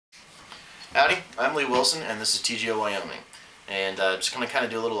Howdy, I'm Lee Wilson, and this is TGO Wyoming. And just going to kind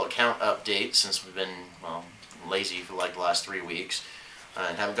of do a little account update since we've been, well, lazy for like the last 3 weeks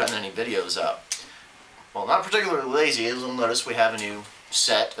and haven't gotten any videos up. Well, not particularly lazy, as you'll notice we have a new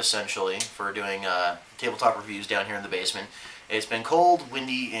set, essentially, for doing tabletop reviews down here in the basement. It's been cold,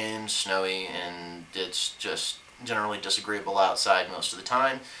 windy, and snowy, and it's just generally disagreeable outside most of the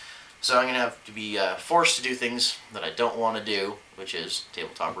time. So I'm going to have to be forced to do things that I don't want to do, which is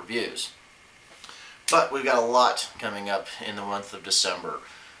tabletop reviews. But we've got a lot coming up in the month of December.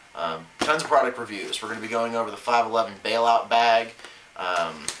 Tons of product reviews. We're going to be going over the 511 bailout bag.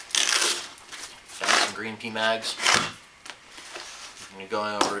 Found some green pea mags. We're going to be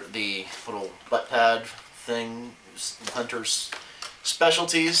going over the little butt pad thing, Hunter's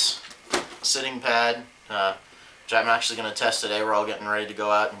Specialties sitting pad, which I'm actually going to test today. We're all getting ready to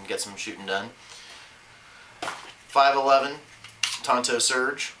go out and get some shooting done. 511 Tonto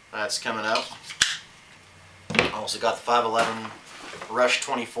Surge, that's coming up. Also got the 511 Rush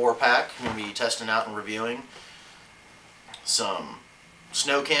 24 pack. I'm going to be testing out and reviewing. Some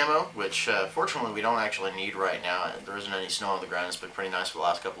snow camo, which fortunately we don't actually need right now. There isn't any snow on the ground. It's been pretty nice for the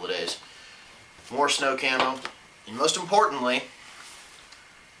last couple of days. More snow camo. And most importantly,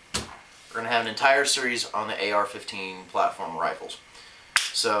 we're going to have an entire series on the AR-15 platform rifles.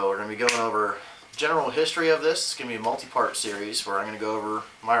 So we're going to be going over general history of this. It's going to be a multi-part series where I'm going to go over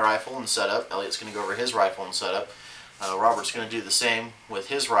my rifle and setup. Elliot's going to go over his rifle and setup. Robert's going to do the same with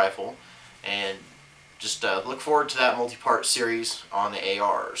his rifle. And just look forward to that multi-part series on the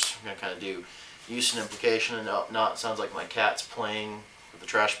ARs. I'm going to kind of do use and implication, and not sounds like my cat's playing with the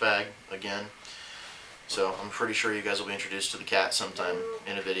trash bag again. So I'm pretty sure you guys will be introduced to the cat sometime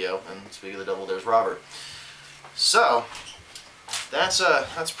in a video. And speaking of the devil, there's Robert. So that's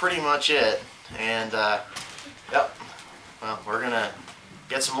pretty much it. And yep, well, we're gonna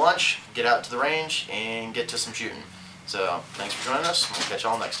get some lunch, get out to the range, and get to some shooting. So thanks for joining us. We'll catch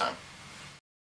y'all next time.